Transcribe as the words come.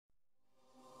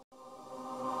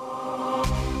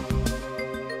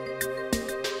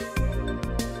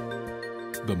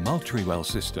the Multriwell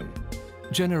system.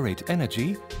 Generate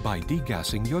energy by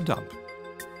degassing your dump.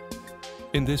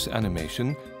 In this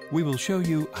animation, we will show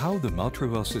you how the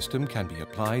Multriwell system can be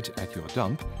applied at your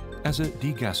dump as a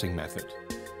degassing method.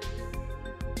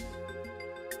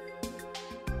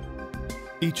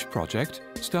 Each project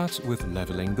starts with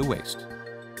leveling the waste.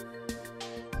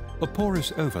 A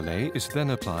porous overlay is then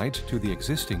applied to the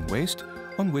existing waste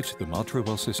on which the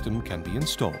Multriwell system can be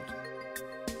installed.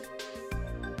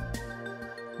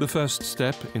 The first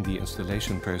step in the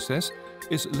installation process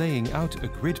is laying out a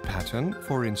grid pattern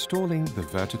for installing the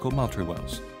vertical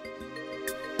Multriwells.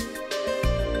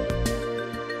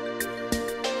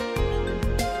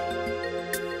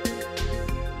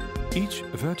 Each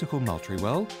vertical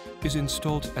Multriwell is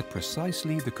installed at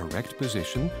precisely the correct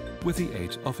position with the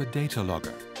aid of a data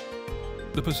logger.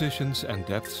 The positions and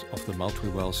depths of the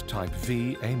Multriwells type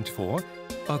V aimed for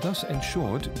are thus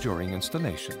ensured during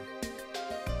installation.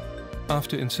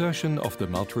 After insertion of the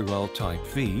Multriwell type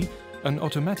V, an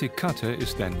automatic cutter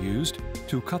is then used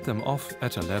to cut them off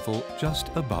at a level just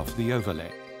above the overlay.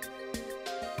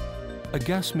 A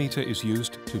gas meter is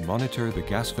used to monitor the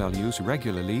gas values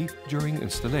regularly during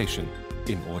installation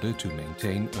in order to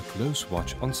maintain a close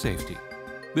watch on safety.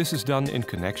 This is done in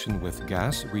connection with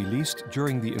gas released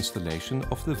during the installation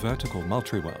of the vertical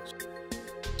Multriwells.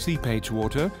 Seepage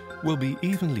water will be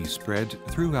evenly spread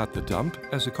throughout the dump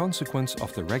as a consequence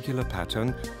of the regular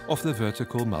pattern of the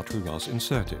vertical Multriwells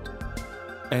inserted.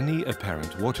 Any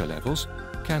apparent water levels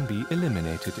can be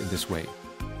eliminated in this way.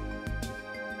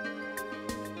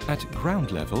 At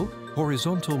ground level,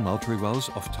 horizontal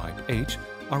Multriwells of type H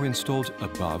are installed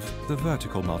above the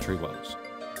vertical Multriwells.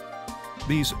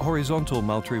 These horizontal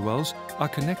Multriwells are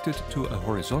connected to a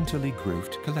horizontally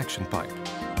grooved collection pipe.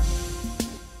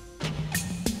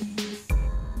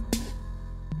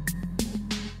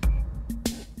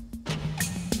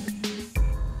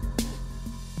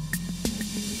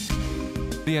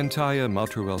 The entire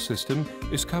Multriwell system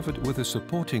is covered with a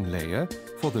supporting layer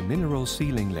for the mineral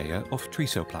sealing layer of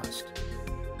Trisoplast.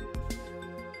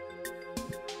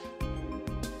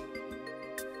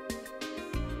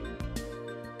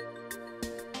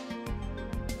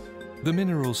 The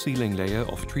mineral sealing layer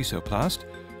of Trisoplast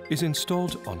is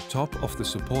installed on top of the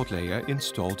support layer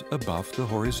installed above the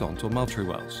horizontal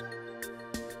Multriwells.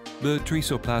 The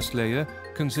Trisoplast layer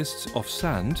consists of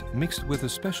sand mixed with a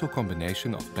special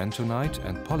combination of bentonite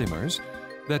and polymers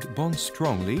that bond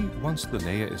strongly once the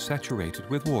layer is saturated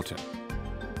with water.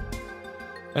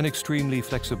 An extremely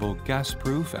flexible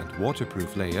gas-proof and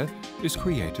waterproof layer is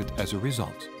created as a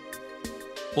result.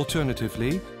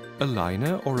 Alternatively, a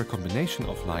liner or a combination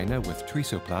of liner with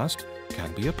Trisoplast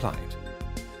can be applied.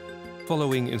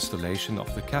 Following installation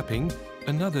of the capping,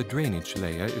 another drainage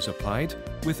layer is applied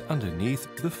with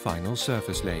underneath the final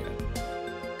surface layer.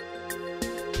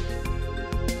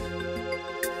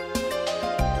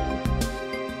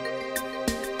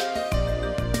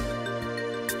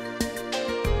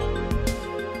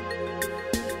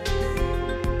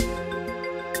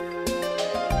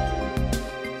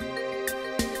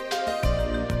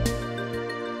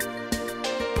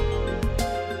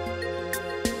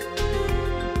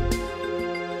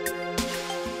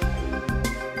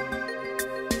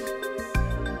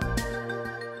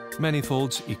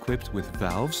 Manifolds equipped with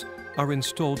valves are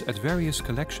installed at various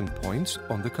collection points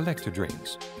on the collector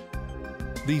drains.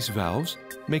 These valves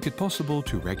make it possible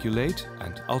to regulate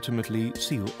and ultimately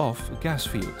seal off gas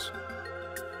fields.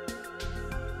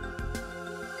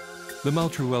 The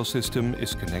Multriwell system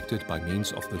is connected by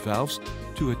means of the valves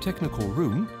to a technical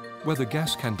room where the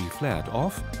gas can be flared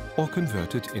off or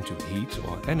converted into heat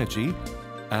or energy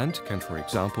and can, for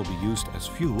example, be used as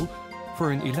fuel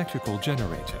for an electrical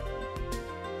generator.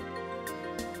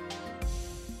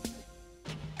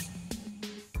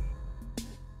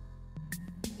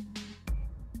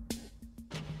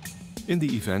 In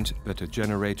the event that a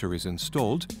generator is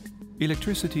installed,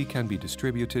 electricity can be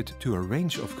distributed to a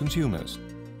range of consumers,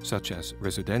 such as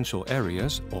residential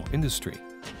areas or industry.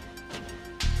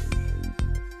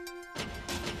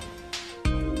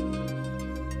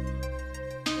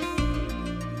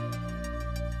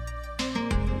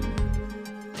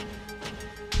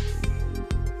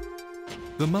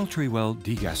 The Multriwell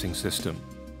degassing system,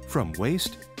 from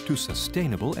waste to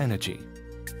sustainable energy.